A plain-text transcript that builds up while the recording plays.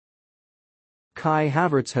Kai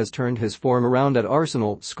Havertz has turned his form around at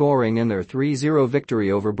Arsenal, scoring in their 3-0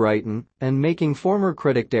 victory over Brighton and making former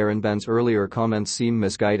critic Darren Bent's earlier comments seem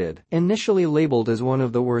misguided. Initially labelled as one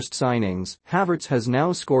of the worst signings, Havertz has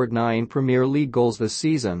now scored 9 Premier League goals this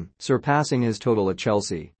season, surpassing his total at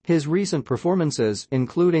Chelsea. His recent performances,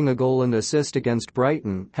 including a goal and assist against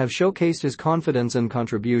Brighton, have showcased his confidence and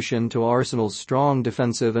contribution to Arsenal's strong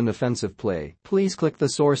defensive and offensive play. Please click the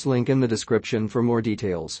source link in the description for more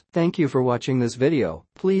details. Thank you for watching this video.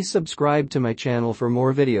 Please subscribe to my channel for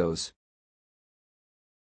more videos.